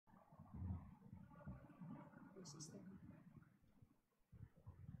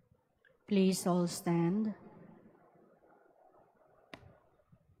Please all stand.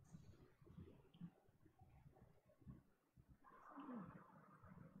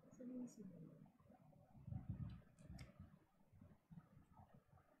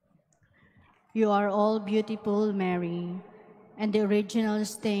 You are all beautiful, Mary, and the original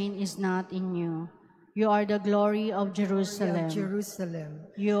stain is not in you. You are the glory of Jerusalem.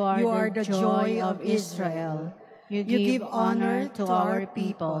 You are the joy of Israel. You give honor to our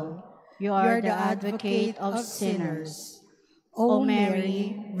people. You are the advocate of sinners. O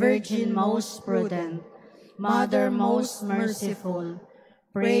Mary, Virgin most prudent, Mother most merciful,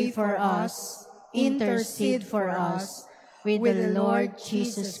 pray for us, intercede for us, with the Lord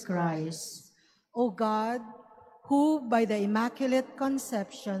Jesus Christ. O God, who by the Immaculate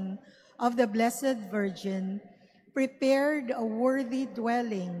Conception of the Blessed Virgin prepared a worthy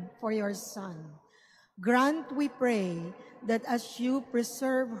dwelling for your Son, grant, we pray, that as you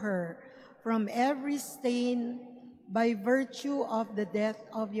preserve her from every stain by virtue of the death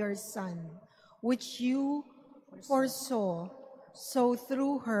of your Son, which you foresaw, so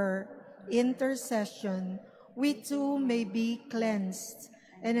through her intercession we too may be cleansed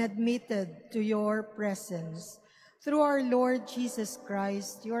and admitted to your presence. Through our Lord Jesus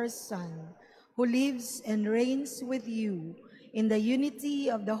Christ, your Son, who lives and reigns with you in the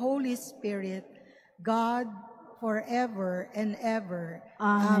unity of the Holy Spirit, God, forever and ever.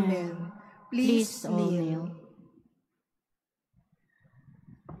 Amen. Please kneel.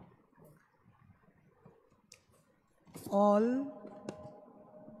 All,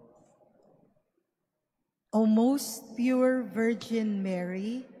 O most pure Virgin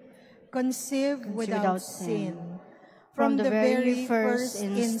Mary, conceived without sin, from the very first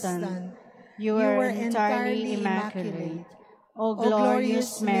instant, you were entirely immaculate. O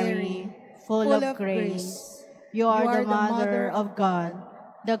glorious Mary, full of grace, you are the Mother of God,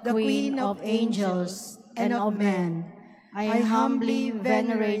 the Queen of angels and of men. I humbly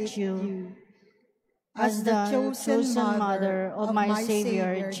venerate you as the chosen Mother of my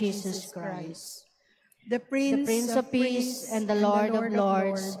Savior Jesus Christ. The Prince of Peace and the Lord of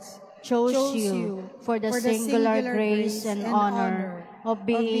Lords chose you for the singular grace and honor of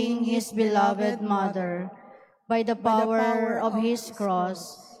being his beloved Mother. By the power of his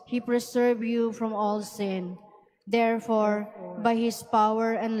cross, he preserved you from all sin. Therefore, by his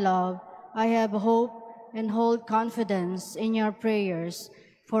power and love, I have hope and hold confidence in your prayers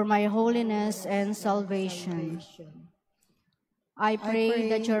for my holiness and salvation. I pray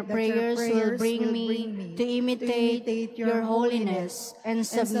that your prayers will bring me to imitate your holiness and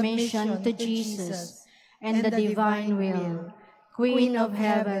submission to Jesus and the divine will. Queen of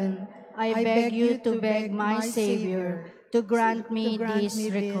heaven, I beg you to beg my Savior to grant me this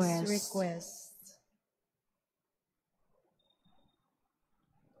request.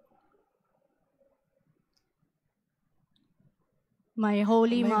 My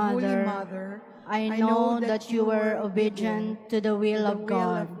Holy Mother, I know that you were obedient to the will of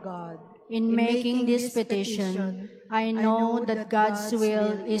God. In making this petition, I know that God's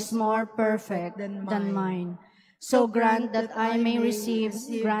will is more perfect than mine. So grant that I may receive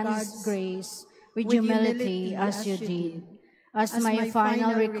God's grace with humility as you did. As my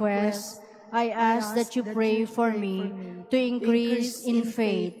final request, I ask that you pray for me to increase in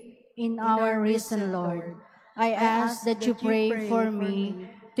faith in our risen Lord. I ask that you pray for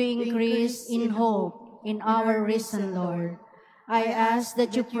me to increase in hope in our risen Lord. I ask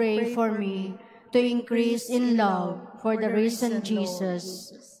that you pray for me to increase in love for the risen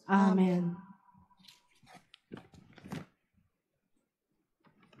Jesus. Amen.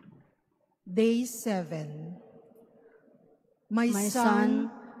 Day 7. My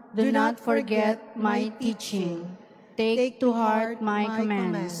son, do not forget my teaching. Take to heart my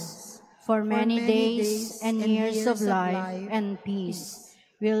commands. For many days and years of life and peace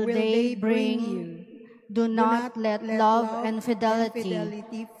will they bring you. Do not let love and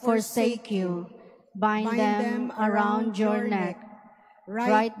fidelity forsake you. Bind them around your neck.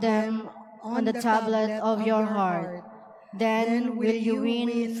 Write them on the tablet of your heart. Then will you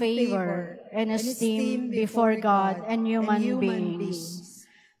win favor and esteem before God and human beings.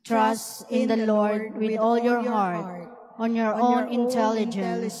 Trust in the Lord with all your heart. On your own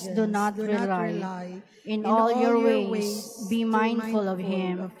intelligence do not rely. In all your ways be mindful of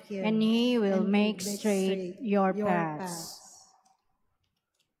him, and he will make straight your paths.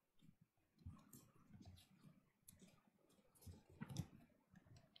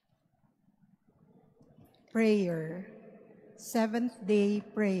 Prayer. Seventh Day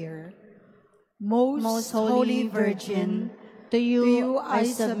Prayer. Most Holy Virgin, to you I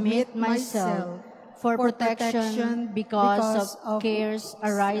submit myself, for protection because of cares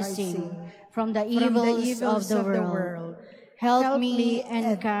arising from the evils of the world. Help me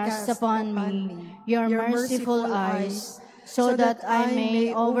and cast upon me your merciful eyes, so that I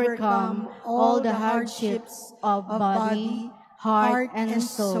may overcome all the hardships of body, heart, and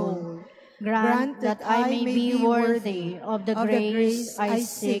soul. Grant that I may be worthy of the grace I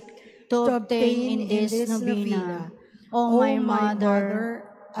seek to obtain in this novena. O my Mother,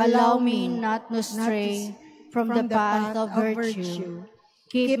 allow me not to stray from the path of virtue.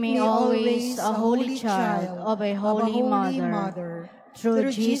 Keep me always a holy child of a holy Mother, through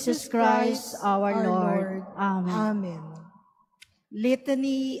Jesus Christ our Lord. Amen. Amen.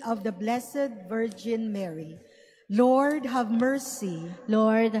 Litany of the Blessed Virgin Mary. Lord, have mercy.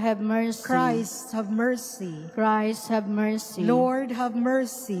 Lord, have mercy. Christ, have mercy. Christ, have mercy. Lord, have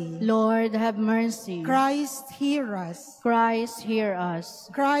mercy. Lord, have mercy. Christ, hear us. Christ, hear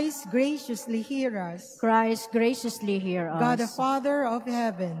us. Christ, graciously hear us. Christ, graciously hear us. God the Father of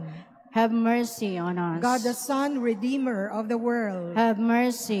heaven, have mercy on us. God the Son, Redeemer of the world, have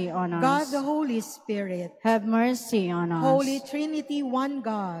mercy on us. God the Holy Spirit, have mercy on us. Holy Trinity, one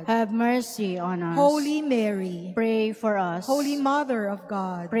God, have mercy on us. Holy Mary, pray for us. Holy Mother of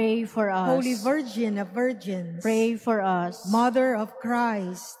God, pray for us. Holy Virgin of Virgins, pray for us. Mother of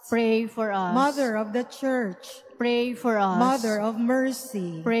Christ, pray for us. Mother of the Church, pray for us. Mother of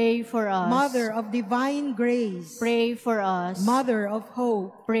mercy, pray for us. Mother of divine grace, pray for us. Mother of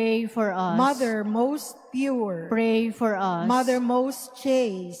hope, pray for us. Mother most pure, pray for us. Mother most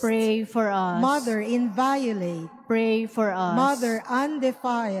chaste, pray for us. Mother inviolate, pray for us. Mother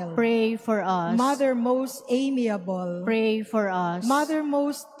undefiled, pray for us. Mother most amiable, pray for us. Mother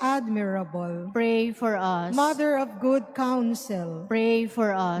most admirable, pray for us. Mother of good counsel, pray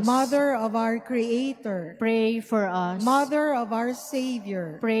for us. Mother of our Creator, pray for us. Mother of our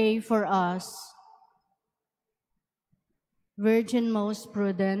Savior, pray for us. Virgin most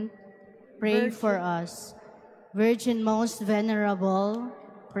prudent, pray for us. Virgin most venerable,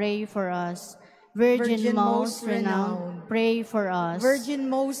 pray for us. Virgin most renowned, pray for us. Virgin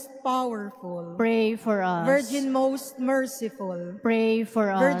most powerful, pray for us. Virgin most merciful, pray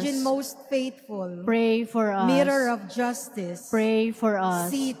for us. Virgin most faithful, pray for us. Mirror of justice, pray for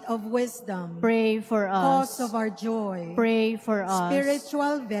us. Seat of wisdom, pray for us. Cause of our joy, pray for us.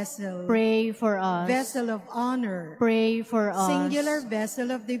 Spiritual vessel, pray for us. Vessel of honor, pray for us. Singular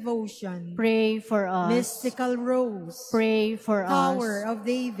vessel of devotion, pray for us. Mystical rose, pray for us. Tower of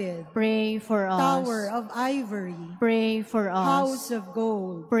David, pray for us. Tower of ivory, pray for us. House of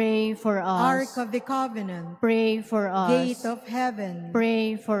gold, pray for us. Ark of the covenant, pray for us. Gate of heaven,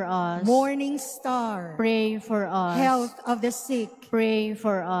 pray for us. Morning star, pray for us. Health of the sick, pray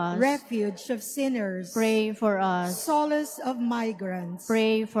for us. Refuge of sinners, pray for us. Solace of migrants,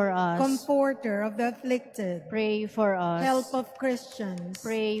 pray for us. Comforter of the afflicted, pray for us. Help of Christians,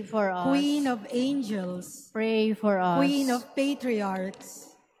 pray for us. Queen of angels, pray for us. Queen of patriarchs,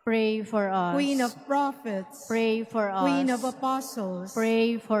 pray for us. Queen of prophets, pray for us. Queen of apostles,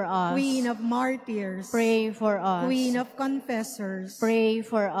 pray for us. Queen of martyrs, pray for us. Queen of confessors, pray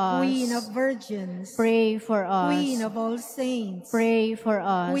for us. Queen of virgins, pray for us. Queen of all saints, pray for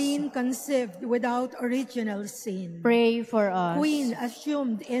us. Queen conceived without original sin, pray for us. Queen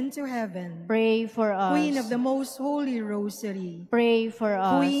assumed into heaven, pray for us. Queen of the most holy rosary, pray for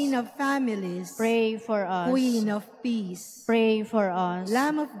us. Queen of families, pray for us. Queen of peace, pray for us.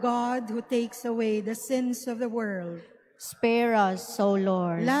 Lamb of God who takes away the sins of the world, spare us, O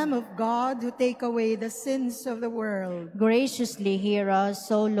Lord. Lamb of God who take away the sins of the world, graciously hear us,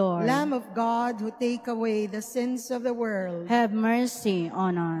 O Lord. Lamb of God who take away the sins of the world, have mercy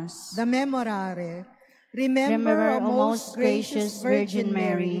on us. The Memorare. Remember, O most gracious Virgin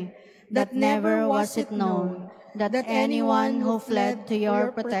Mary, that never was it known that anyone who fled to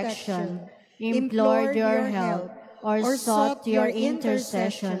your protection, implored your help, or sought your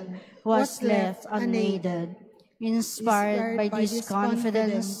intercession was left unaided. Inspired by this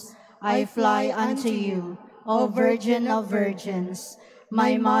confidence, I fly unto you, O Virgin of Virgins.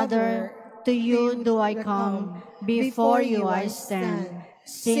 My Mother, to you do I come, before you I stand,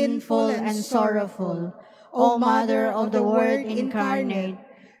 sinful and sorrowful. O Mother of the Word incarnate,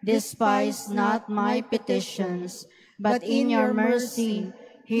 despise not my petitions, but in your mercy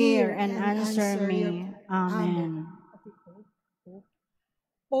hear and answer me. Amen.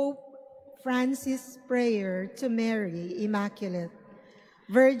 Pope Francis' prayer to Mary Immaculate.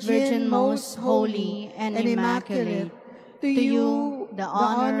 Virgin most holy and immaculate, to you, the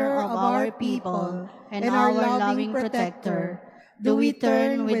honor of our people and our loving protector, do we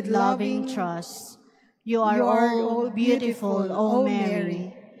turn with loving trust. You are all beautiful, O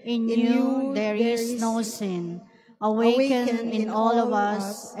Mary, In you there is no sin. Awaken in all of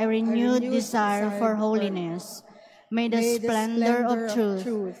us a renewed desire for holiness. May the splendor of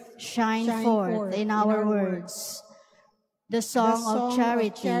truth shine forth in our words. The song of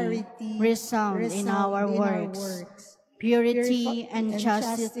charity resound in our works. Purity and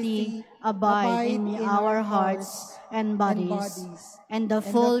chastity abide in our hearts and bodies, and the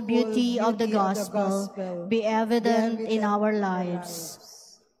full beauty of the gospel be evident in our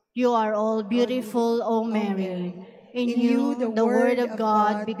lives. You are all beautiful, O Mary. In you the Word of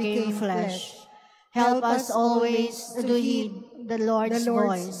God became flesh. Help us always to heed the Lord's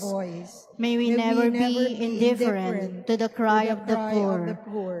voice. May we never be indifferent to the cry of the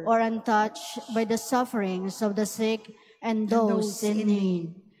poor, or untouched by the sufferings of the sick and those in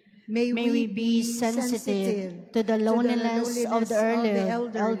need. May we be sensitive to the loneliness of the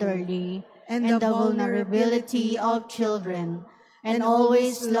elderly and the vulnerability of children, and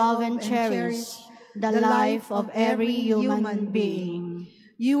always love and cherish the life of every human being.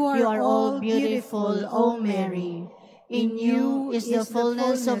 You are all beautiful, O Mary. In you is the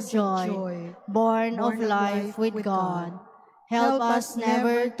fullness of joy, born of life with God. Help us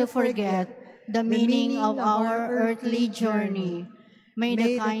never to forget the meaning of our earthly journey. May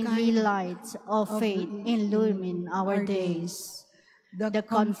the kindly light of faith illumine our days. The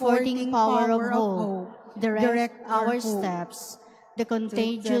comforting power of hope direct our steps. The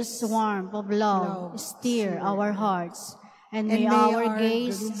contagious warmth of love stir our hearts. And may our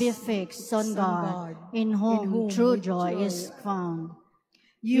gaze be fixed on God, in whom true joy is found.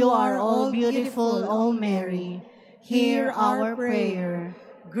 You are all beautiful, O Mary. Hear our prayer.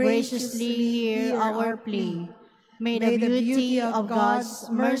 Graciously hear our plea. May the beauty of God's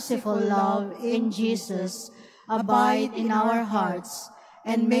merciful love in Jesus abide in our hearts,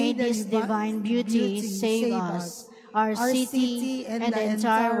 and may this divine beauty save us, our city, and the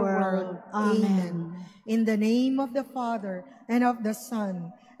entire world. Amen. In the name of the Father, and of the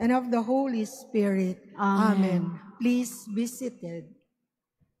Son, and of the Holy Spirit. Amen. Please be seated.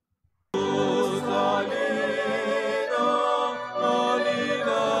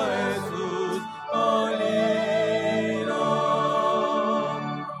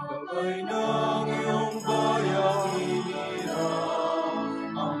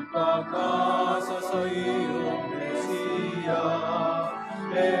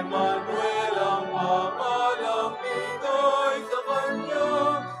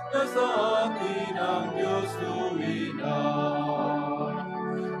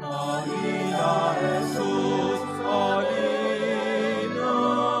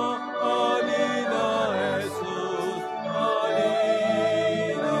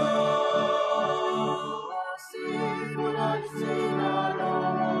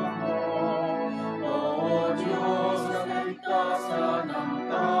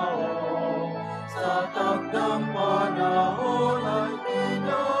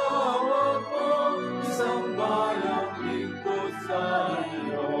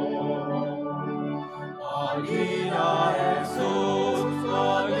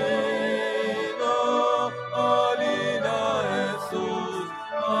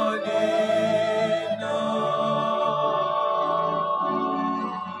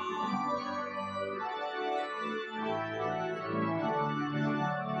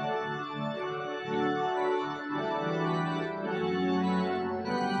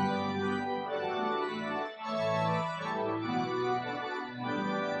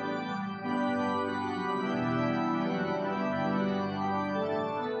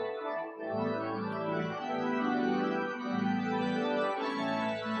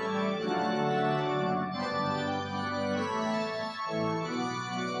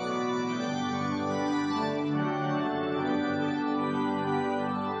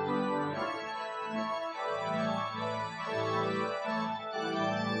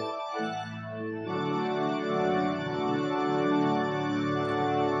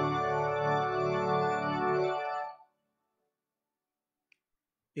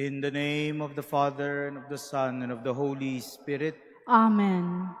 In the name of the Father, and of the Son, and of the Holy Spirit.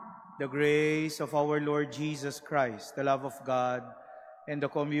 Amen. The grace of our Lord Jesus Christ, the love of God, and the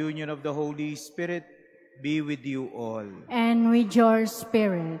communion of the Holy Spirit be with you all. And with your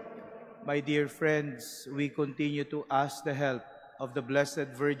spirit. My dear friends, we continue to ask the help of the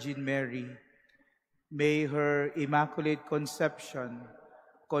Blessed Virgin Mary. May her Immaculate Conception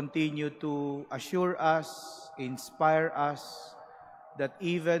continue to assure us, inspire us, that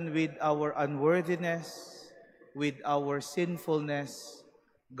even with our unworthiness, with our sinfulness,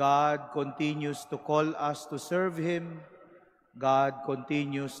 God continues to call us to serve Him. God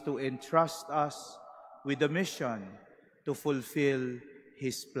continues to entrust us with the mission to fulfill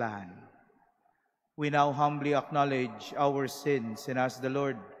His plan. We now humbly acknowledge our sins and ask the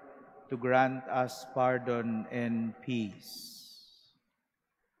Lord to grant us pardon and peace.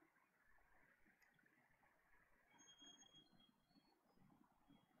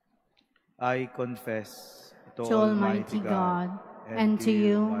 I confess to Almighty God and to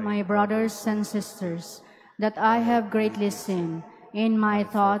you, my brothers and sisters, that I have greatly sinned in my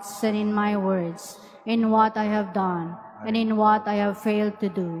thoughts and in my words, in what I have done and in what I have failed to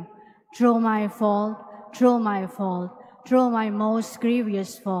do, through my fault, through my most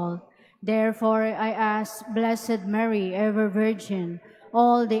grievous fault. Therefore I ask Blessed Mary, ever Virgin,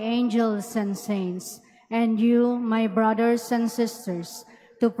 all the angels and saints, and you, my brothers and sisters,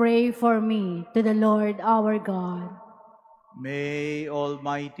 to pray for me to the Lord our God. May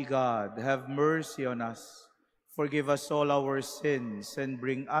Almighty God have mercy on us, forgive us all our sins, and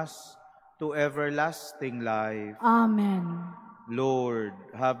bring us to everlasting life. Amen. Lord,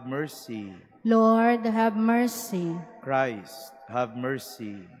 have mercy. Lord, have mercy. Christ, have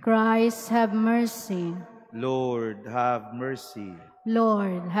mercy. Christ, have mercy. Lord, have mercy.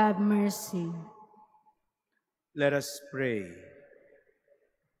 Lord, have mercy. Let us pray.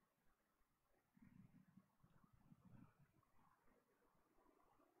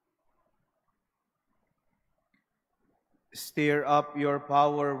 Stir up your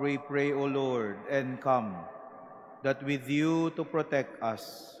power, we pray, O Lord, and come, that with you to protect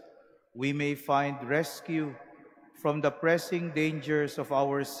us, we may find rescue from the pressing dangers of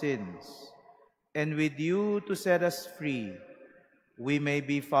our sins, and with you to set us free, we may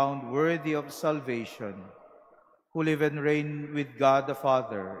be found worthy of salvation, who live and reign with God the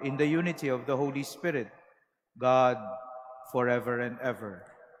Father in the unity of the Holy Spirit, God, forever and ever.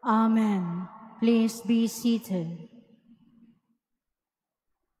 Amen. Please be seated.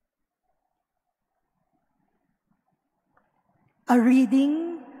 A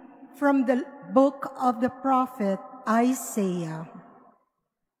reading from the book of the prophet Isaiah.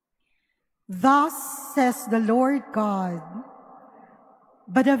 Thus says the Lord God,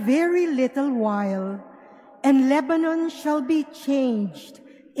 but a very little while, and Lebanon shall be changed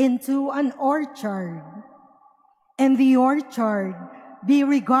into an orchard, and the orchard be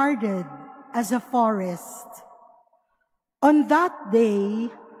regarded as a forest. On that day,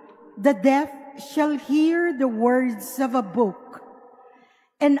 the deaf shall hear the words of a book,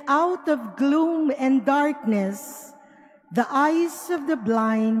 and out of gloom and darkness the eyes of the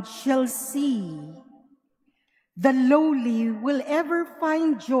blind shall see. The lowly will ever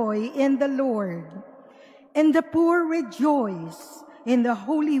find joy in the Lord, and the poor rejoice in the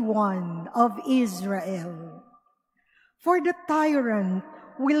Holy One of Israel. For the tyrant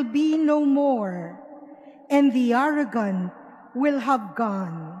will be no more, and the arrogant will have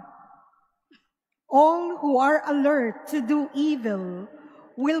gone. All who are alert to do evil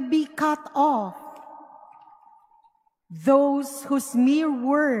will be cut off. Those whose mere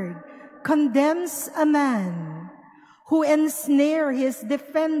word condemns a man, who ensnare his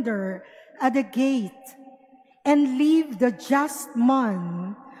defender at the gate, and leave the just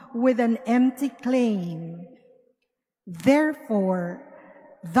man with an empty claim. Therefore,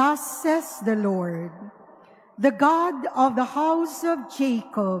 thus says the Lord, the God of the house of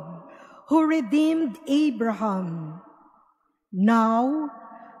Jacob, who redeemed Abraham. Now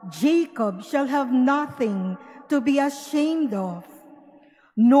Jacob shall have nothing to be ashamed of,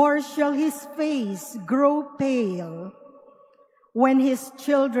 nor shall his face grow pale. When his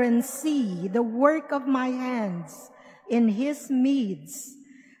children see the work of my hands in his midst,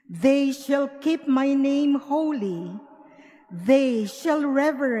 they shall keep my name holy. They shall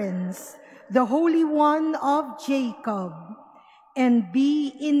reverence the Holy One of Jacob, and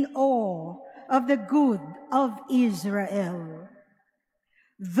be in awe of the good of Israel.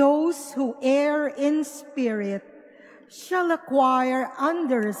 Those who err in spirit shall acquire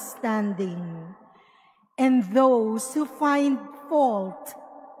understanding, and those who find fault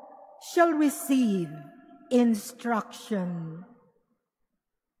shall receive instruction.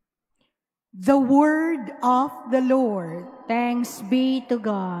 The word of the Lord. Thanks be to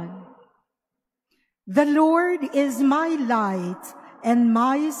God. The Lord is my light and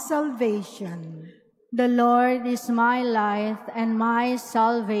my salvation. The Lord is my light and my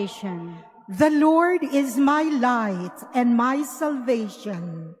salvation. The Lord is my light and my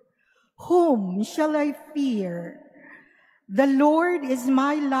salvation. Whom shall I fear? The Lord is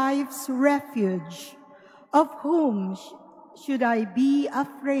my life's refuge. Of whom should I be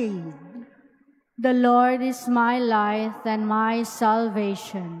afraid? The Lord is my light and my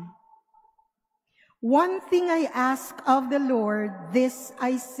salvation. One thing I ask of the Lord, this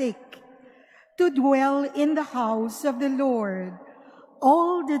I seek, to dwell in the house of the Lord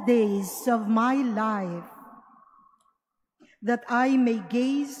all the days of my life, that I may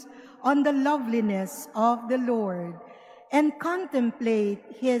gaze on the loveliness of the Lord and contemplate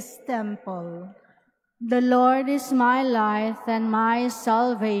his temple. The Lord is my light and my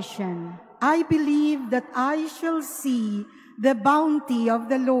salvation. I believe that I shall see the bounty of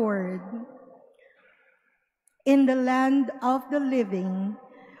the Lord in the land of the living.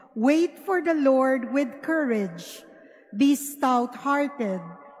 Wait for the Lord with courage. Be stout-hearted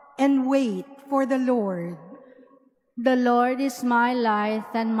and wait for the Lord. The Lord is my light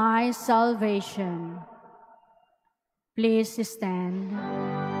and my salvation. Please stand.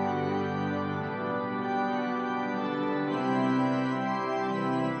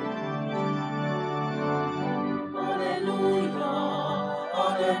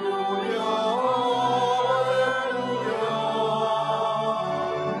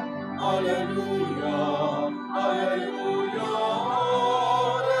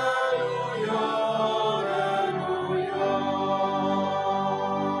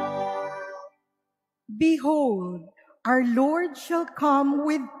 Behold, our Lord shall come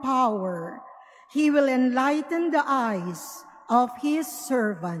with power. He will enlighten the eyes of his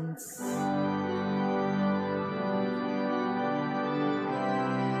servants.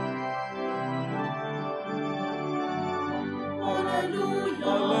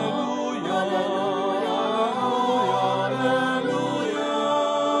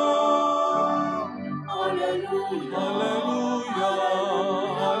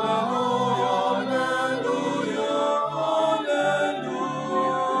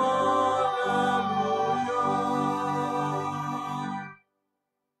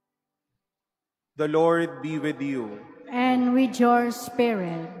 The Lord be with you. And with your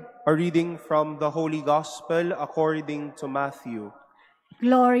spirit. A reading from the Holy Gospel according to Matthew.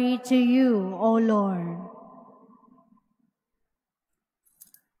 Glory to you, O Lord.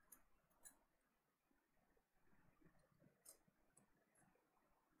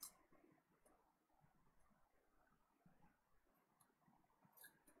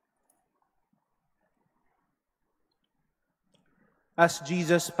 As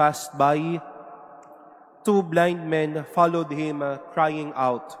Jesus passed by, two blind men followed him, crying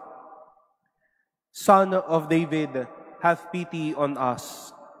out, "Son of David, have pity on us."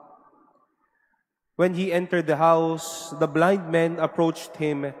 When he entered the house, the blind men approached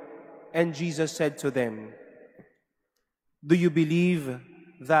him, and Jesus said to them, "Do you believe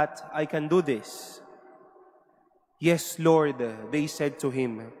that I can do this?" "Yes, Lord," they said to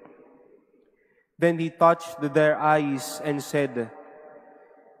him. Then he touched their eyes and said,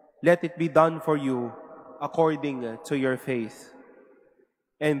 "Let it be done for you according to your faith."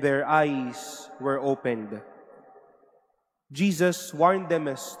 And their eyes were opened. Jesus warned them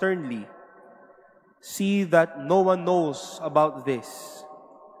sternly, "See that no one knows about this."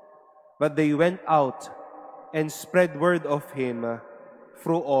 But they went out and spread word of him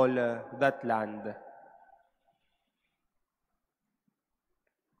through all that land.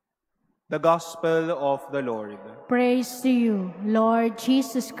 The Gospel of the Lord. Praise to you, Lord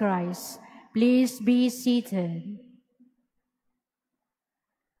Jesus Christ. Please be seated.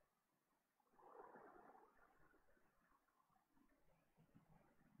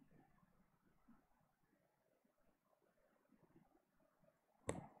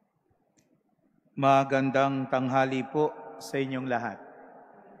 Magandang tanghali po sa inyong lahat.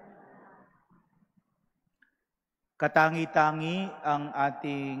 Katangi-tangi ang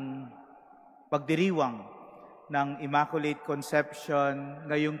ating pagdiriwang ng Immaculate Conception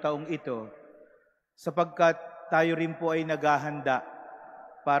ngayong taong ito, sapagkat tayo rin po ay naghahanda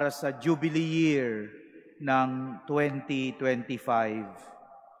para sa Jubilee Year ng 2025.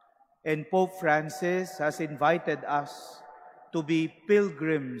 And Pope Francis has invited us to be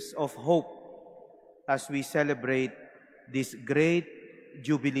pilgrims of hope as we celebrate this great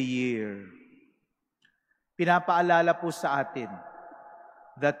Jubilee Year. Pinapaalala po sa atin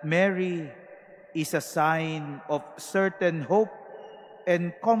that Mary is a sign of certain hope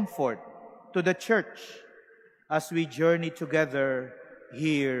and comfort to the Church as we journey together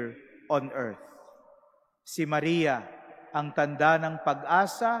here on earth. Si Maria ang tanda ng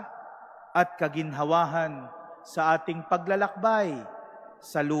pag-asa at kaginhawahan sa ating paglalakbay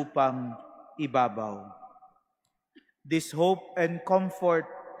sa lupang ibabaw. This hope and comfort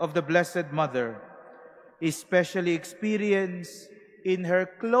of the Blessed Mother is especially experienced in her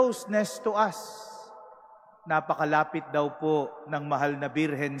closeness to us. Napakalapit daw po ng mahal na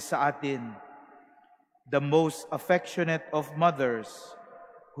Birhen sa atin, the most affectionate of mothers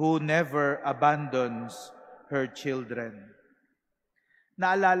who never abandons her children.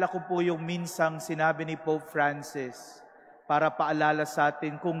 Naalala ko po yung minsang sinabi ni Pope Francis para paalala sa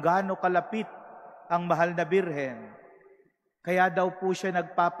atin kung gaano kalapit ang mahal na Birhen. Kaya daw po siya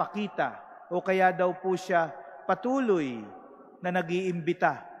nagpapakita o kaya daw po siya patuloy na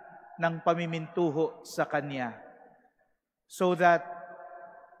nag-iimbita ng pamimintuho sa Kanya. So that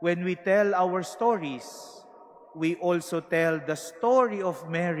when we tell our stories, we also tell the story of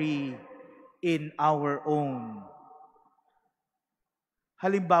Mary in our own.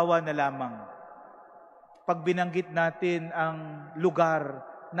 Halimbawa na lamang, pag binanggit natin ang lugar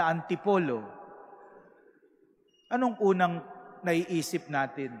na Antipolo, anong unang naiisip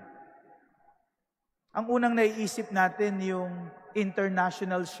natin? Ang unang naiisip natin yung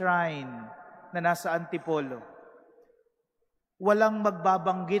international shrine na nasa Antipolo. Walang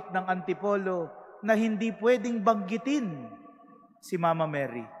magbabanggit ng Antipolo na hindi pwedeng banggitin si Mama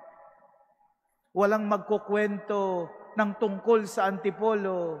Mary. Walang magkukwento ng tungkol sa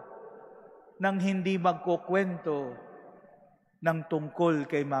Antipolo nang hindi magkukwento ng tungkol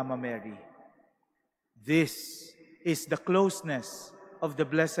kay Mama Mary. This is the closeness of the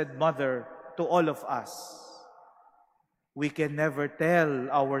Blessed Mother to all of us. We can never tell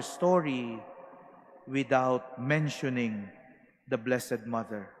our story without mentioning the Blessed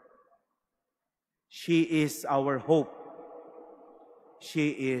Mother. She is our hope.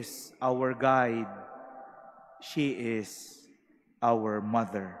 She is our guide. She is our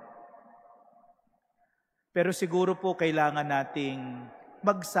mother. Pero siguro po kailangan nating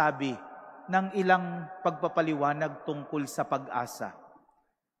magsabi ng ilang pagpapaliwanag tungkol sa pag-asa.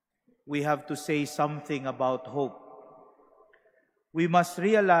 We have to say something about hope. We must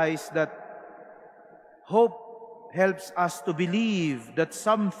realize that hope helps us to believe that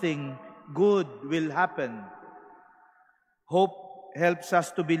something good will happen. Hope helps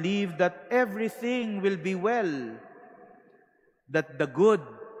us to believe that everything will be well, that the good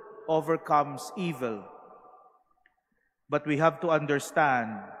overcomes evil. But we have to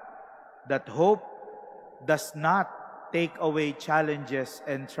understand that hope does not take away challenges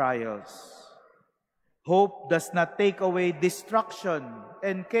and trials. Hope does not take away destruction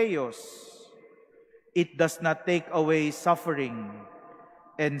and chaos. It does not take away suffering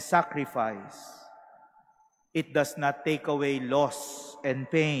and sacrifice. It does not take away loss and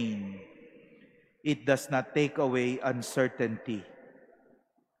pain. It does not take away uncertainty.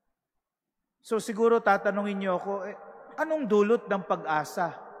 So siguro tatanungin niyo ako, anong dulot ng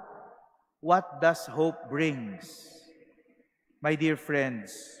pag-asa? What does hope brings? My dear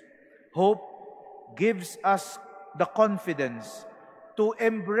friends, hope gives us the confidence to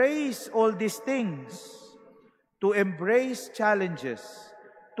embrace all these things, to embrace challenges,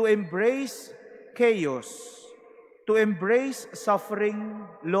 to embrace chaos, to embrace suffering,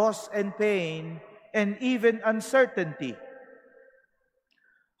 loss and pain, and even uncertainty.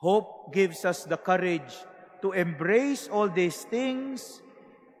 Hope gives us the courage to embrace all these things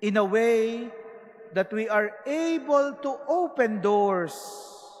in a way that we are able to open doors,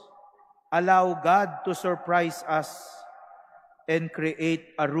 allow God to surprise us, and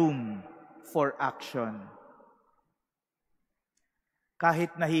create a room for action.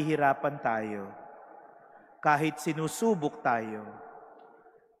 Kahit nahihirapan tayo, kahit sinusubok tayo,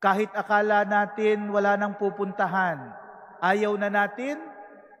 kahit akala natin wala nang pupuntahan, ayaw na natin,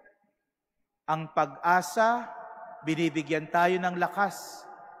 ang pag-asa, binibigyan tayo ng lakas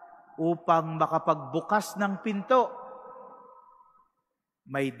upang makapagbukas ng pinto.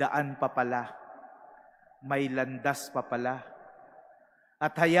 May daan pa pala, may landas pa pala.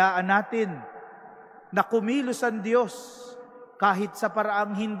 At hayaan natin na kumilos ang Diyos kahit sa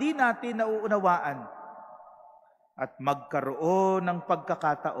paraang hindi natin nauunawaan at magkaroon ng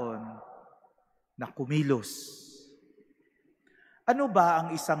pagkakataon na kumilos. Ano ba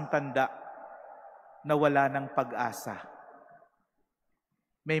ang isang tanda na wala ng pag-asa?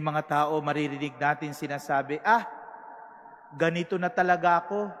 May mga tao maririnig natin sinasabi, ganito na talaga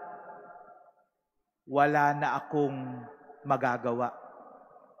ako, wala na akong magagawa.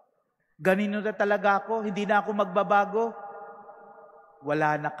 Ganito na talaga ako, hindi na ako magbabago,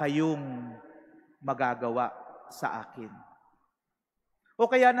 wala na kayong magagawa sa akin. O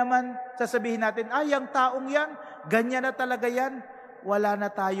kaya naman, sasabihin natin, yung taong yan, ganyan na talaga yan, wala na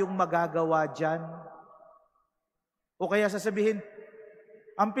tayong magagawa dyan. O kaya sasabihin,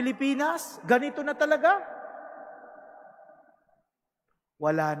 ang Pilipinas, ganito na talaga.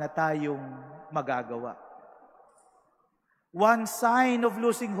 Wala na tayong magagawa. One sign of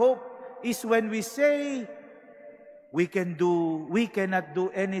losing hope is when we say, we cannot do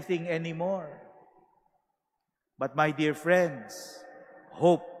anything anymore. But my dear friends,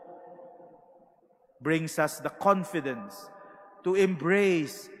 hope brings us the confidence to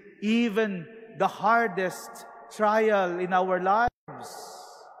embrace even the hardest trial in our lives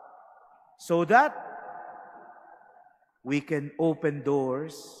so that we can open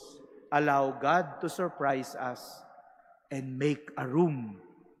doors, allow God to surprise us, and make a room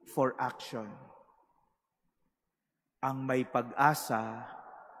for action. Ang may pag-asa,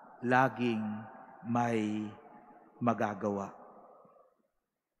 laging may magagawa.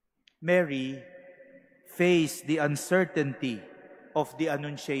 Mary faced the uncertainty of the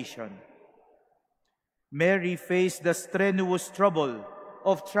Annunciation. Mary faced the strenuous trouble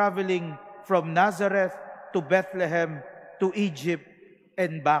of traveling from Nazareth to Bethlehem to Egypt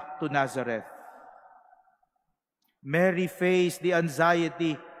and back to Nazareth. Mary faced the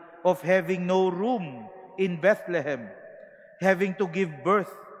anxiety of having no room in Bethlehem, having to give birth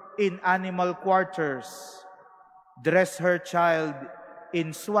in animal quarters, dress her child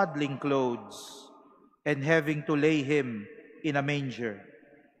in swaddling clothes, and having to lay him in a manger.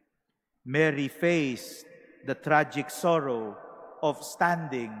 Mary faced the tragic sorrow of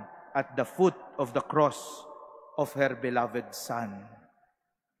standing at the foot of the cross of her beloved Son.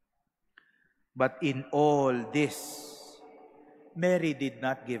 But in all this, Mary did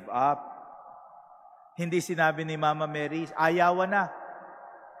not give up. Hindi sinabi ni Mama Mary, ayawan na,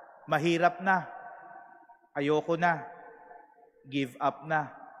 mahirap na, ayoko na, give up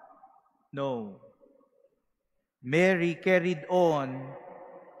na. No. Mary carried on.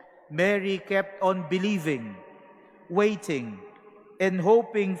 Mary kept on believing, waiting, and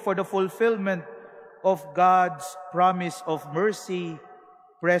hoping for the fulfillment of God's promise of mercy,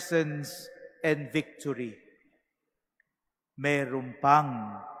 presence, and victory. Meron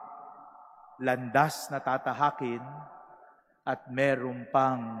pang landas na tatahakin at meron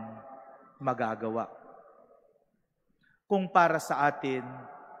pang magagawa. Kung para sa atin,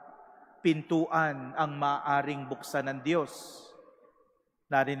 pintuan ang maaaring buksan ng Diyos.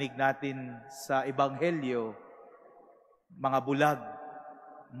 Narinig natin sa Ebanghelyo, mga bulag,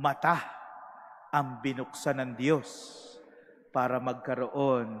 mata ang binuksan ng Diyos para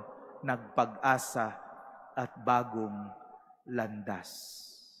magkaroon ng pag-asa at bagong landas.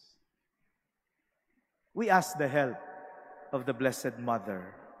 We ask the help of the Blessed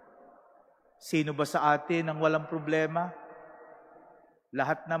Mother. Sino ba sa atin ang walang problema?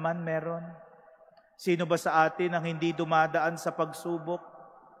 Lahat naman meron. Sino ba sa atin ang hindi dumadaan sa pagsubok?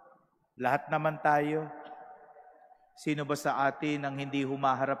 Lahat naman tayo. Sino ba sa atin ang hindi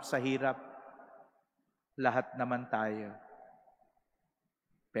humaharap sa hirap? Lahat naman tayo.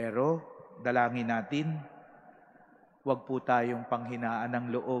 Pero, dalangin natin, huwag po tayong panghinaan ng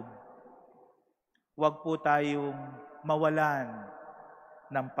loob. Huwag po tayong mawalan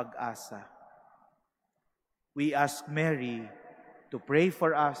ng pag-asa. We ask Mary to pray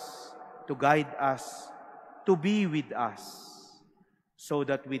for us, to guide us, to be with us, so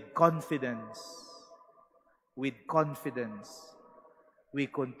that with confidence, we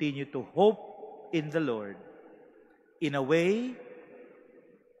continue to hope in the Lord in a way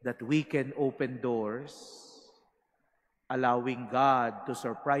that we can open doors, allowing God to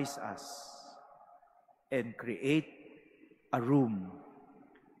surprise us and create a room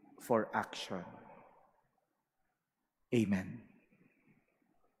for action. Amen.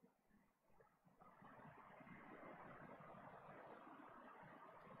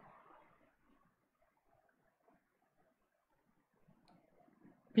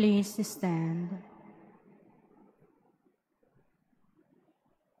 Please stand.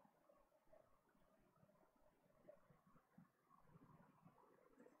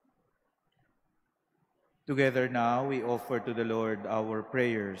 Together now, we offer to the Lord our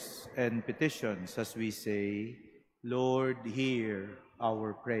prayers and petitions as we say, Lord, hear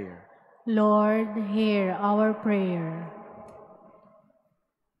our prayer. Lord, hear our prayer.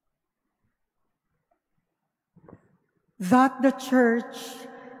 That the Church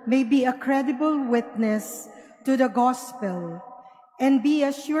may be a credible witness to the gospel and be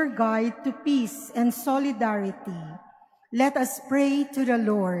a sure guide to peace and solidarity, let us pray to the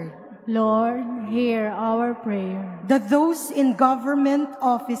Lord. Lord, hear our prayer. That those in government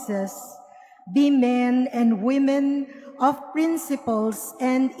offices be men and women of principles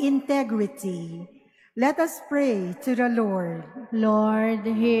and integrity. Let us pray to the Lord. Lord,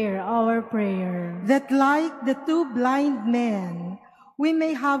 hear our prayer. That like the two blind men, we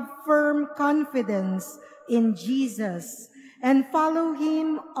may have firm confidence in Jesus and follow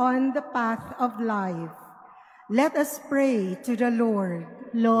him on the path of life. Let us pray to the Lord.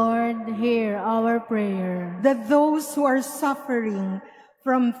 Lord, hear our prayer. That those who are suffering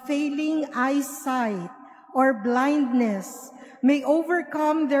from failing eyesight or blindness may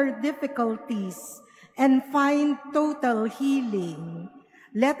overcome their difficulties and find total healing.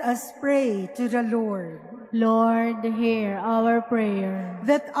 Let us pray to the Lord. Lord, hear our prayer.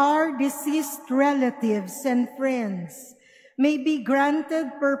 That our deceased relatives and friends may be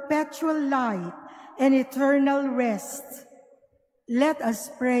granted perpetual light and eternal rest. Let us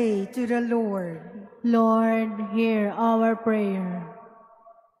pray to the Lord. Lord, hear our prayer.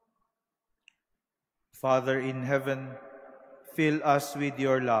 Father in heaven, fill us with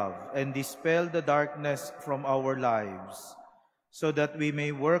your love and dispel the darkness from our lives, so that we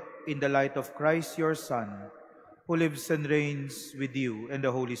may work in the light of Christ your Son, who lives and reigns with you and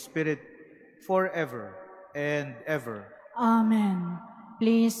the Holy Spirit forever and ever. Amen.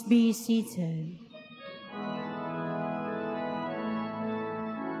 Please be seated.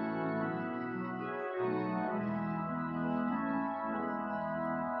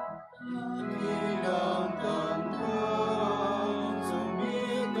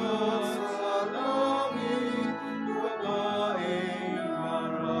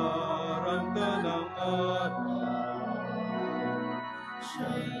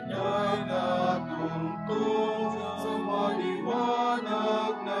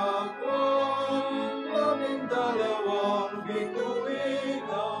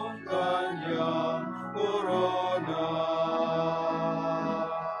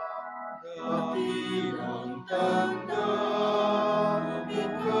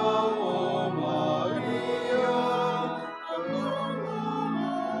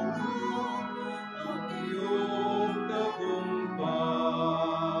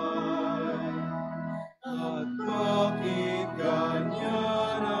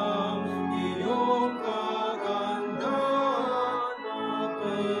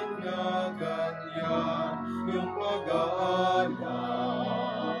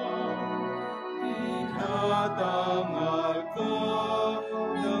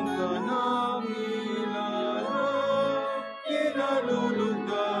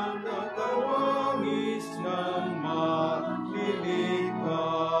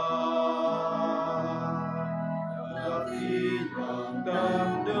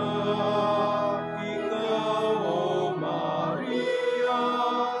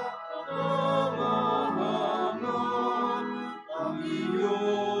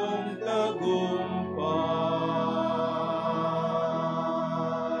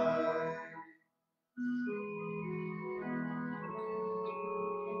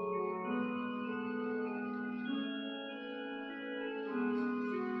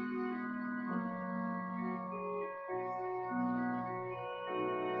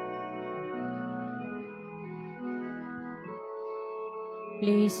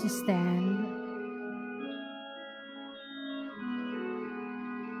 Please stand.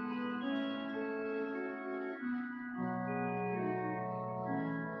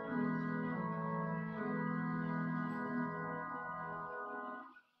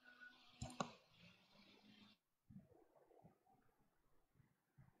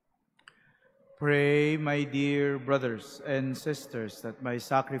 Pray, my dear brothers and sisters, that my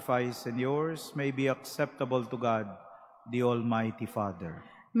sacrifice and yours may be acceptable to God, the Almighty Father.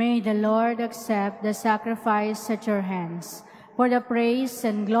 May the Lord accept the sacrifice at your hands, for the praise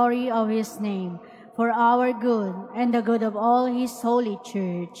and glory of his name, for our good and the good of all his holy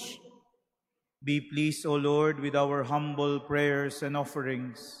church. Be pleased, O Lord, with our humble prayers and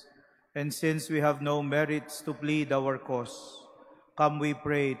offerings, and since we have no merits to plead our cause, come, we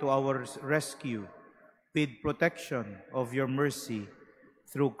pray, to our rescue with protection of your mercy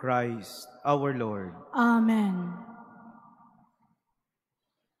through Christ our Lord. Amen.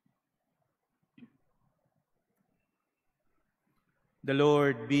 The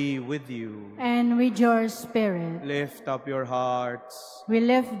Lord be with you. And with your spirit. Lift up your hearts. We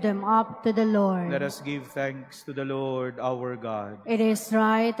lift them up to the Lord. Let us give thanks to the Lord our God. It is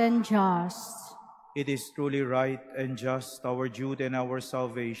right and just. It is truly right and just, our duty and our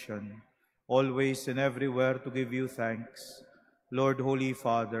salvation, always and everywhere to give you thanks, Lord, Holy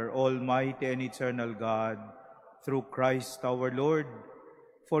Father, Almighty and eternal God, through Christ our Lord.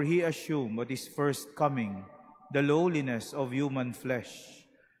 For he assumed at his first coming the lowliness of human flesh,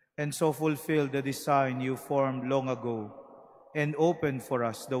 and so fulfilled the design you formed long ago, and opened for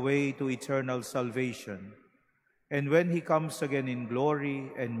us the way to eternal salvation. And when he comes again in glory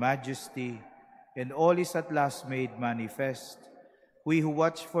and majesty, and all is at last made manifest, we who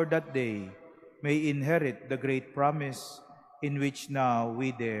watch for that day may inherit the great promise in which now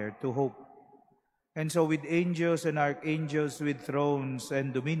we dare to hope. And so with angels and archangels, with thrones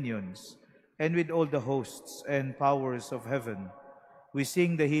and dominions, and with all the hosts and powers of heaven, we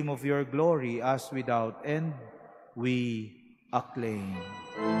sing the hymn of your glory as without end we acclaim.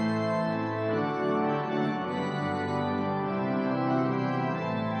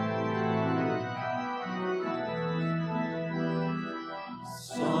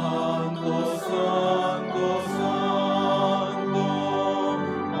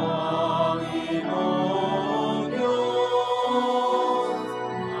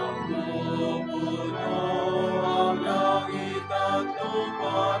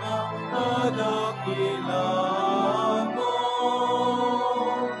 kadakilan mo.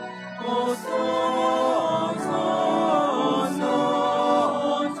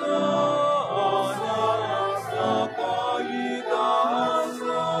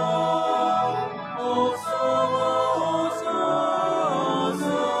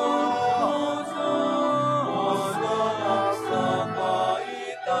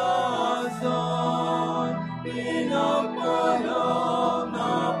 Pinagpalang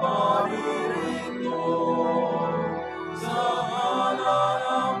na paririto sa ngalan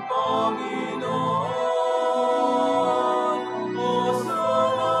ng Panginoon.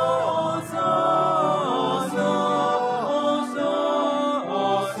 Hosana, Hosana,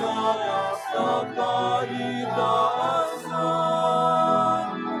 Hosana sa kaitaasan.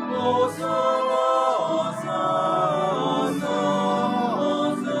 Hosana, Hosana,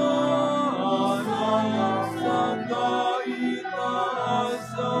 Hosana sa kaitaasan.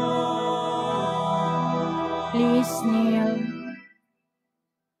 Please kneel.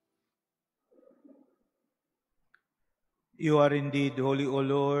 You are indeed holy, O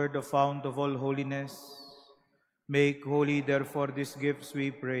Lord, the fount of all holiness. Make holy, therefore, these gifts,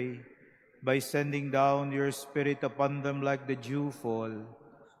 we pray, by sending down your Spirit upon them like the dewfall,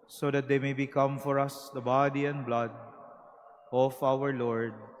 so that they may become for us the body and blood of our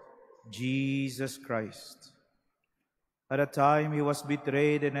Lord Jesus Christ. At a time he was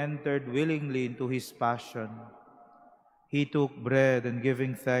betrayed and entered willingly into his passion. He took bread and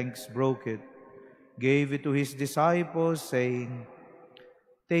giving thanks, broke it, gave it to his disciples, saying,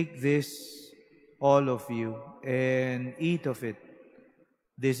 "Take this, all of you, and eat of it.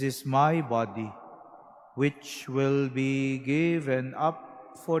 This is my body, which will be given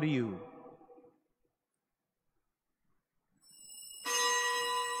up for you."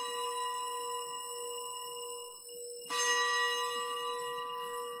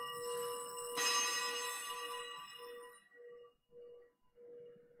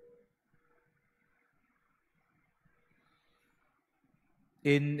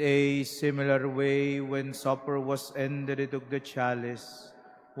 In a similar way, when supper was ended, he took the chalice,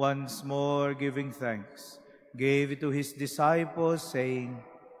 once more giving thanks, gave it to his disciples, saying,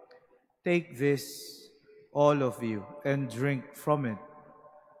 "Take this, all of you, and drink from it.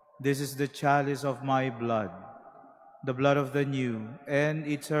 This is the chalice of my blood, the blood of the new and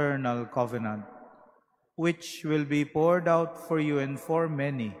eternal covenant, which will be poured out for you and for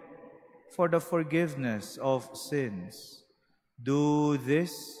many, for the forgiveness of sins. Do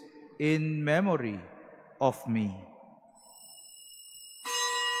this in memory of me."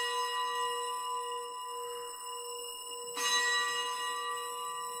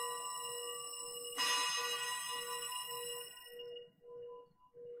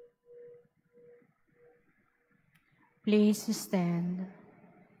 Please stand.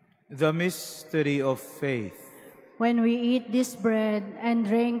 The mystery of faith. When we eat this bread and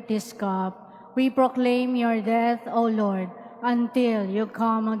drink this cup, we proclaim your death, O Lord, until you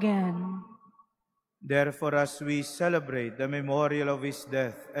come again. Therefore, as we celebrate the memorial of his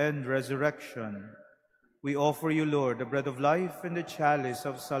death and resurrection, we offer you, Lord, the bread of life and the chalice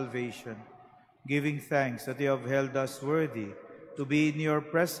of salvation, giving thanks that you have held us worthy to be in your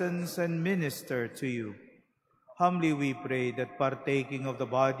presence and minister to you. Humbly we pray that, partaking of the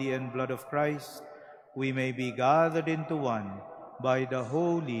body and blood of Christ, we may be gathered into one by the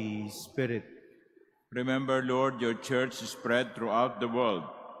Holy Spirit. Remember, Lord, your church spread throughout the world,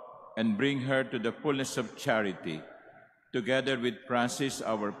 and bring her to the fullness of charity, together with Francis,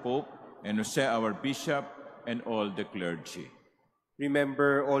 our Pope, and Jose, our Bishop, and all the clergy.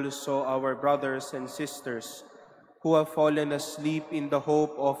 Remember also our brothers and sisters who have fallen asleep in the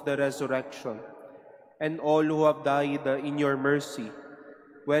hope of the resurrection, and all who have died in your mercy.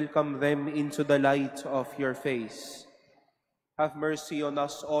 Welcome them into the light of your face. Have mercy on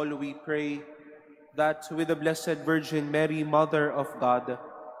us all, we pray, that with the Blessed Virgin Mary, Mother of God,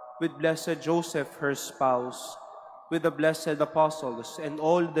 with Blessed Joseph, her spouse, with the blessed apostles and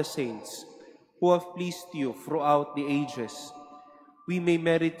all the saints who have pleased you throughout the ages, we may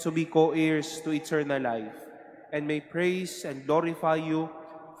merit to be co-heirs to eternal life, and may praise and glorify you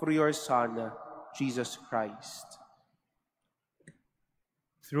through your Son, Jesus Christ.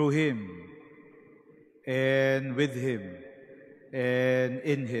 Through him, and with him, and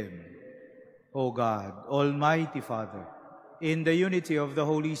in him, O God, Almighty Father, in the unity of the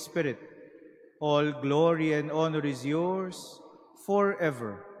Holy Spirit, all glory and honor is yours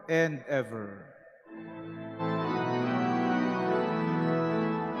forever and ever.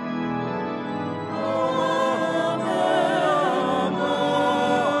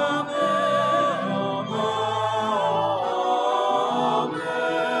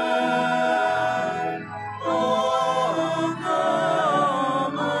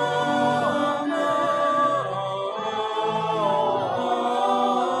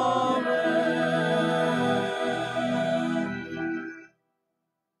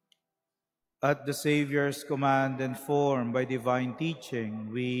 At the Savior's command and formed by divine teaching,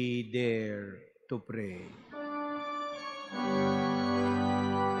 we dare to pray.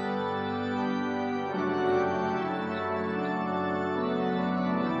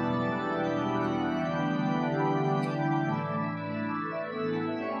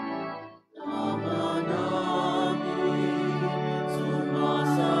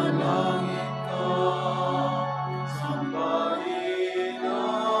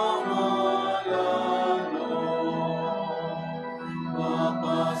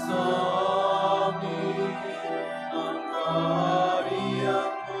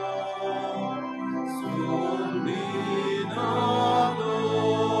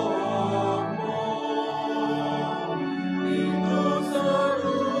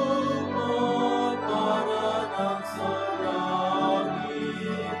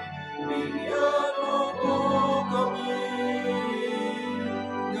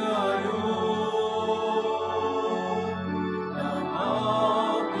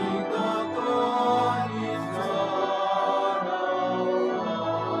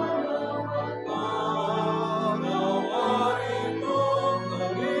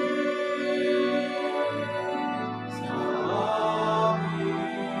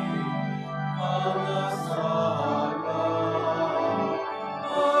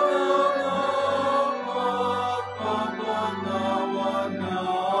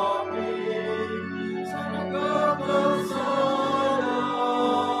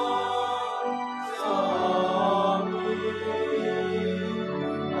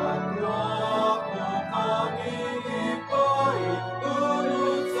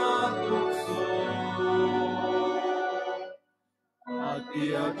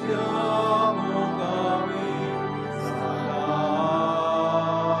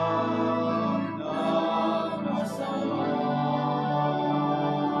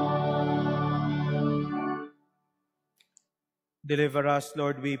 Deliver us,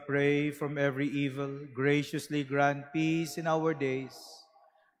 Lord, we pray, from every evil. Graciously grant peace in our days,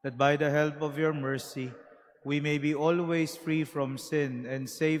 that by the help of your mercy, we may be always free from sin and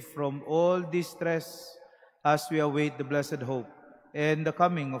safe from all distress, as we await the blessed hope and the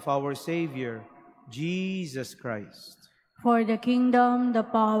coming of our Savior, Jesus Christ. For the kingdom, the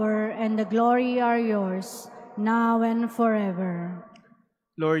power, and the glory are yours, now and forever.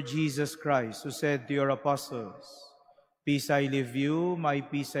 Lord Jesus Christ, who said to your apostles, "Peace I leave you, my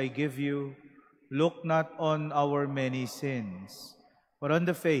peace I give you," look not on our many sins, but on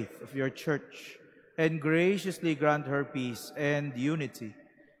the faith of your church, and graciously grant her peace and unity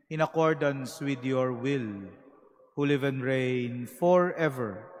in accordance with your will, who live and reign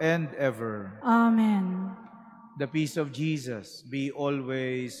forever and ever. Amen. The peace of Jesus be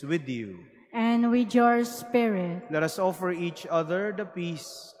always with you. And with your spirit. Let us offer each other the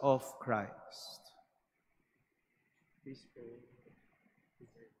peace of Christ.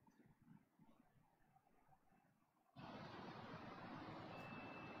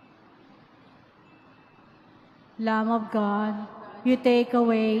 Lamb of God, you take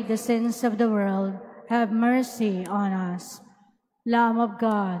away the sins of the world, have mercy on us. Lamb of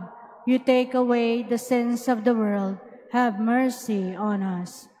God, you take away the sins of the world, have mercy on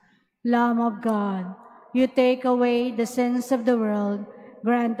us. Lamb of God, you take away the sins of the world,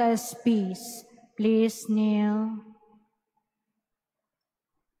 grant us peace. Please kneel.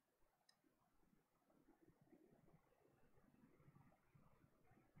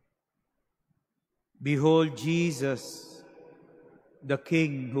 Behold Jesus, the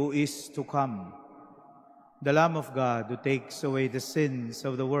King who is to come, the Lamb of God who takes away the sins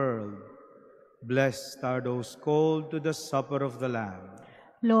of the world. Blessed are those called to the supper of the Lamb.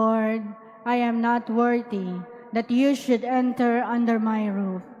 Lord, I am not worthy that you should enter under my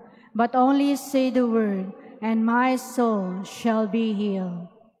roof, but only say the word, and my soul shall be healed.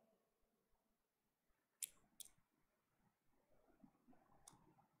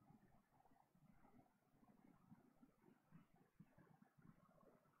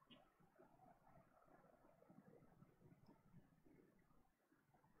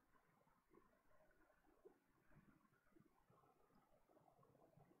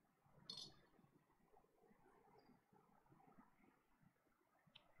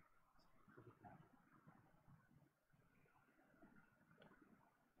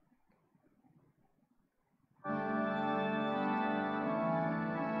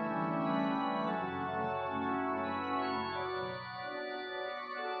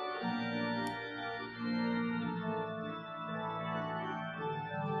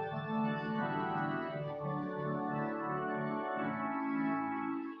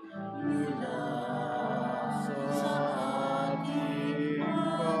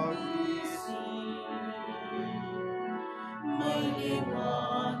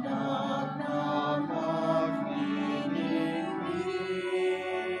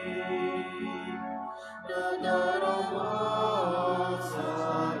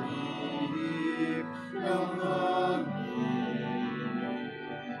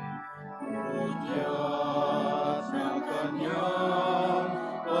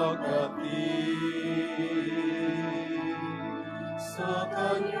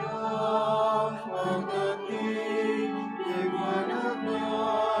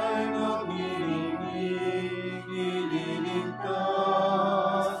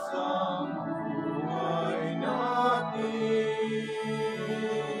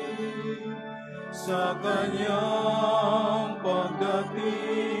 Sa kanyang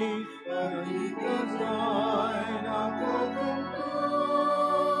pagdating, paglikas ay nakatungtong.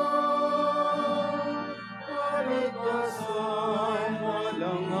 Kaligtasan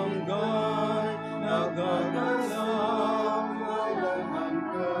walang hanggan, nagaganap walang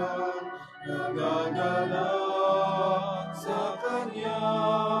hanggan, nagagalak sa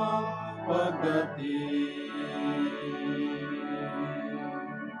kanyang pagdating.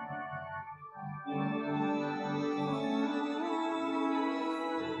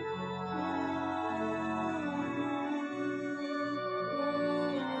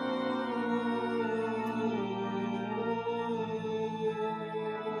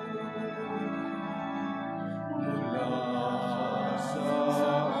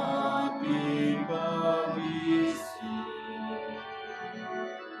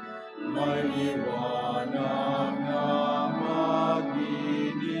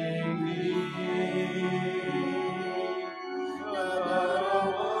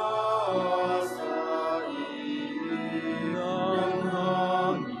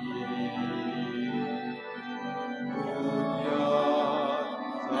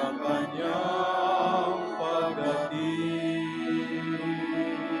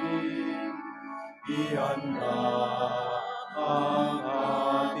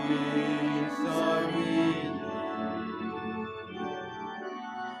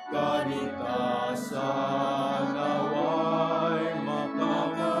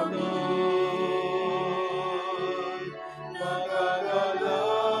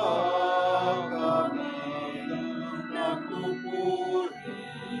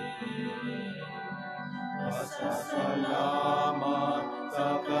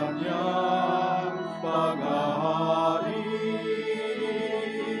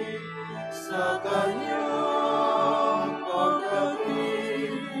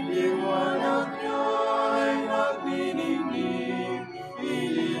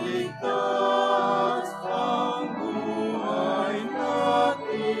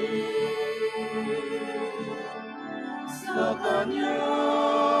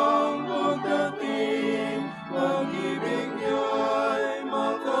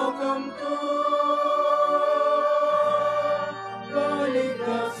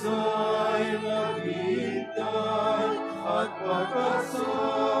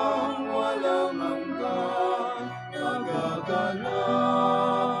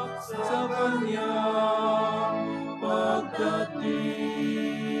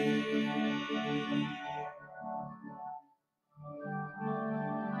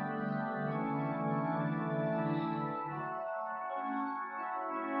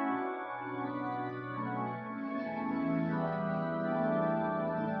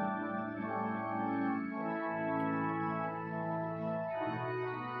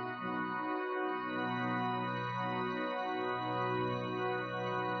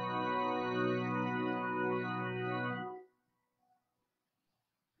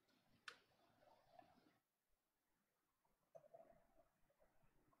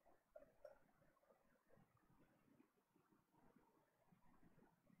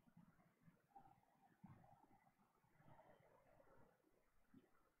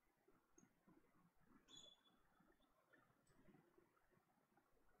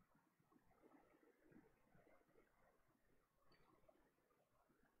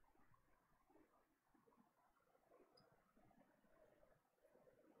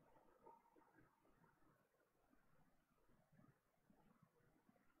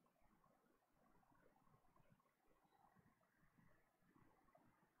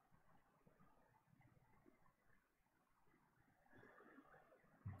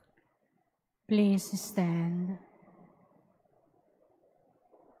 Please stand.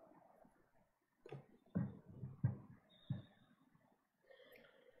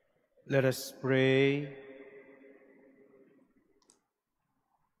 Let us pray.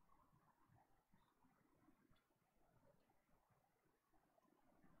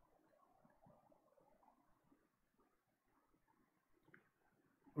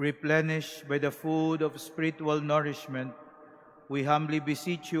 Replenished by the food of spiritual nourishment, we humbly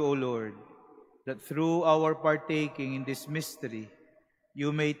beseech you, O Lord, that through our partaking in this mystery,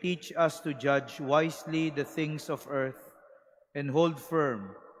 you may teach us to judge wisely the things of earth and hold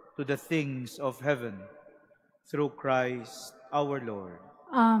firm to the things of heaven. Through Christ our Lord.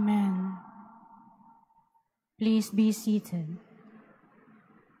 Amen. Please be seated.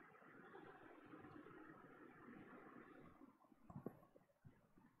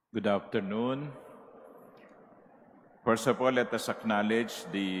 Good afternoon. First of all, let us acknowledge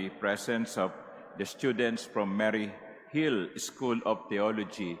the presence of the students from Mary Hill School of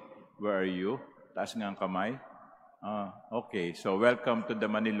Theology. Where are you? Taas nga ang kamay. Okay, so welcome to the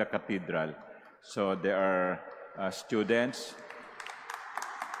Manila Cathedral. So there are students.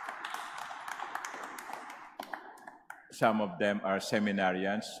 Some of them are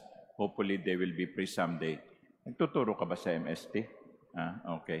seminarians. Hopefully, they will be free someday. Nagtuturo ka ba sa MST?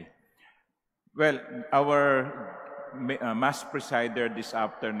 Okay. Well, our Mass presider this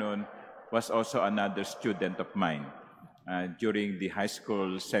afternoon was also another student of mine during the high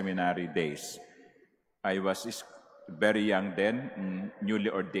school seminary days. I was very young then, newly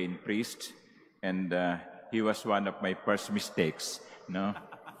ordained priest, and he was one of my first mistakes. No?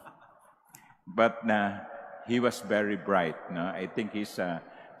 But he was very bright. No? I think he's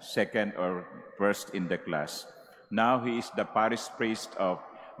second or first in the class. Now he is the parish priest of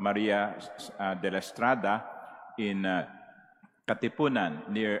Maria della Strada in Katipunan,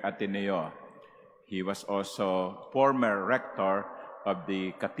 near Ateneo. He was also former rector of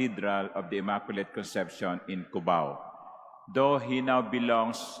the Cathedral of the Immaculate Conception in Cubao. Though he now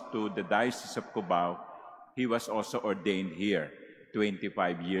belongs to the Diocese of Cubao, he was also ordained here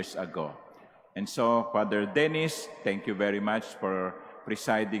 25 years ago. And so, Father Dennis, thank you very much for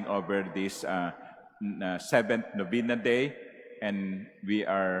presiding over this 7th Novena Day, and we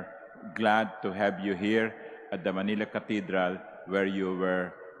are glad to have you here at the Manila Cathedral where you were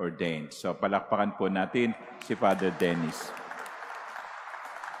ordained. So palakpakan po natin si Father Dennis.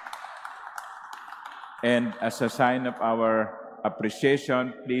 And as a sign of our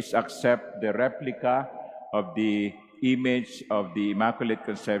appreciation, please accept the replica of the image of the Immaculate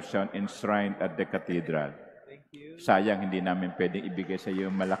Conception enshrined at the Cathedral. Sayang, hindi namin pwedeng ibigay sa iyo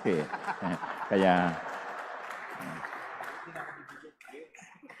malaki. Kaya,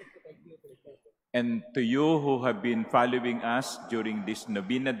 and to you who have been following us during these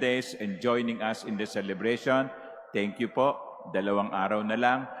Novena days and joining us in the celebration, thank you po. 2 araw na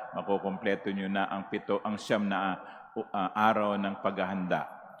lang, makukompleto nyo na ang 7 na araw ng paghahanda.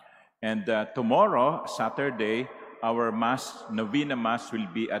 And tomorrow, Saturday, our Mass, Novena Mass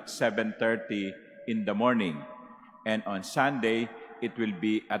will be at 7:30 in the morning. And on Sunday, it will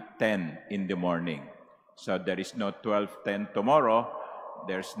be at 10 in the morning. So there is no 12:10 tomorrow.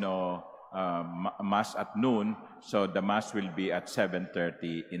 There's no Mass at noon. So the Mass will be at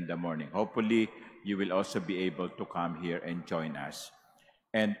 7:30 in the morning. Hopefully, you will also be able to come here and join us.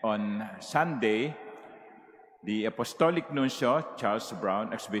 And on Sunday, the Apostolic Nuncio,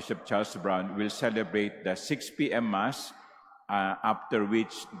 Archbishop Charles Brown, will celebrate the 6 p.m. Mass, after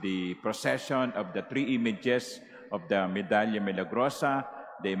which the procession of the 3 images of the Medalla Milagrosa,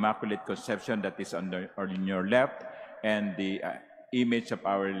 the Immaculate Conception that is on your left, and the image of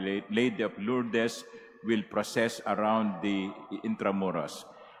Our Lady of Lourdes will process around the Intramuros.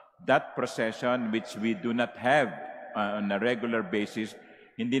 That procession, which we do not have on a regular basis,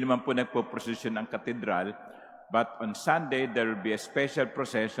 hindi naman po nagpo-procession ang katedral, but on Sunday, there will be a special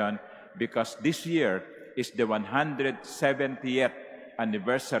procession because this year is the 170th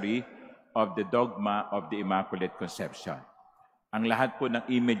anniversary of the dogma of the Immaculate Conception. Ang lahat po ng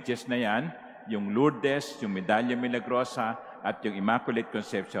images na yan, yung Lourdes, yung Medalla Milagrosa, at yung Immaculate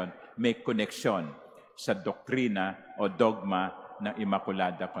Conception, may connection sa doktrina o dogma ng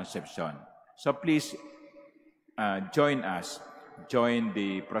Immaculada Conception. So please, join us. Join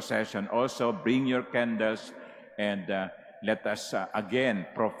the procession also. Bring your candles and let us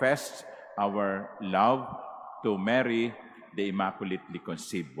again profess our love to Mary, the Immaculately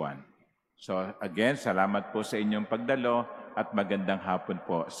Conceived One. So again, salamat po sa inyong pagdalo at magandang hapon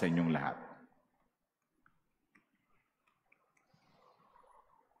po sa inyong lahat.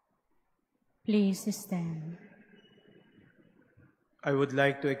 Please stand. I would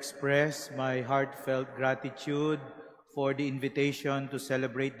like to express my heartfelt gratitude for the invitation to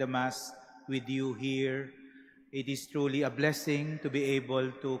celebrate the Mass with you here. It is truly a blessing to be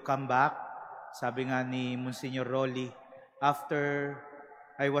able to come back, sabi nga ni Monsignor Rolly, after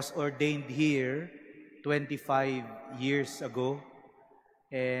I was ordained here 25 years ago,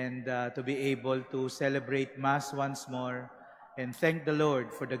 and to be able to celebrate Mass once more and thank the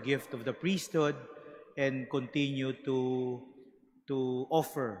Lord for the gift of the priesthood and continue to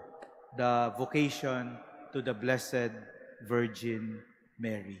offer the vocation to the Blessed Virgin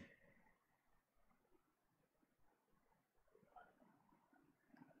Mary.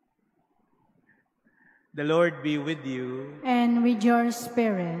 The Lord be with you. And with your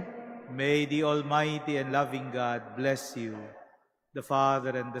spirit. May the Almighty and loving God bless you, the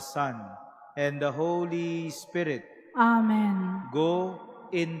Father and the Son, and the Holy Spirit. Amen. Go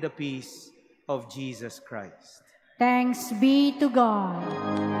in the peace of Jesus Christ. Thanks be to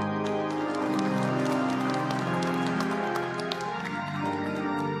God.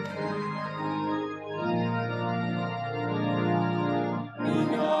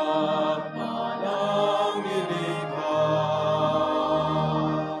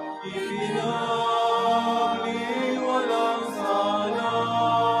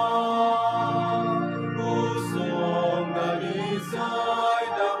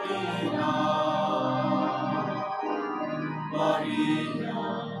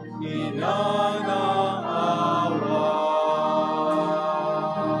 Inanglagingsaklolo.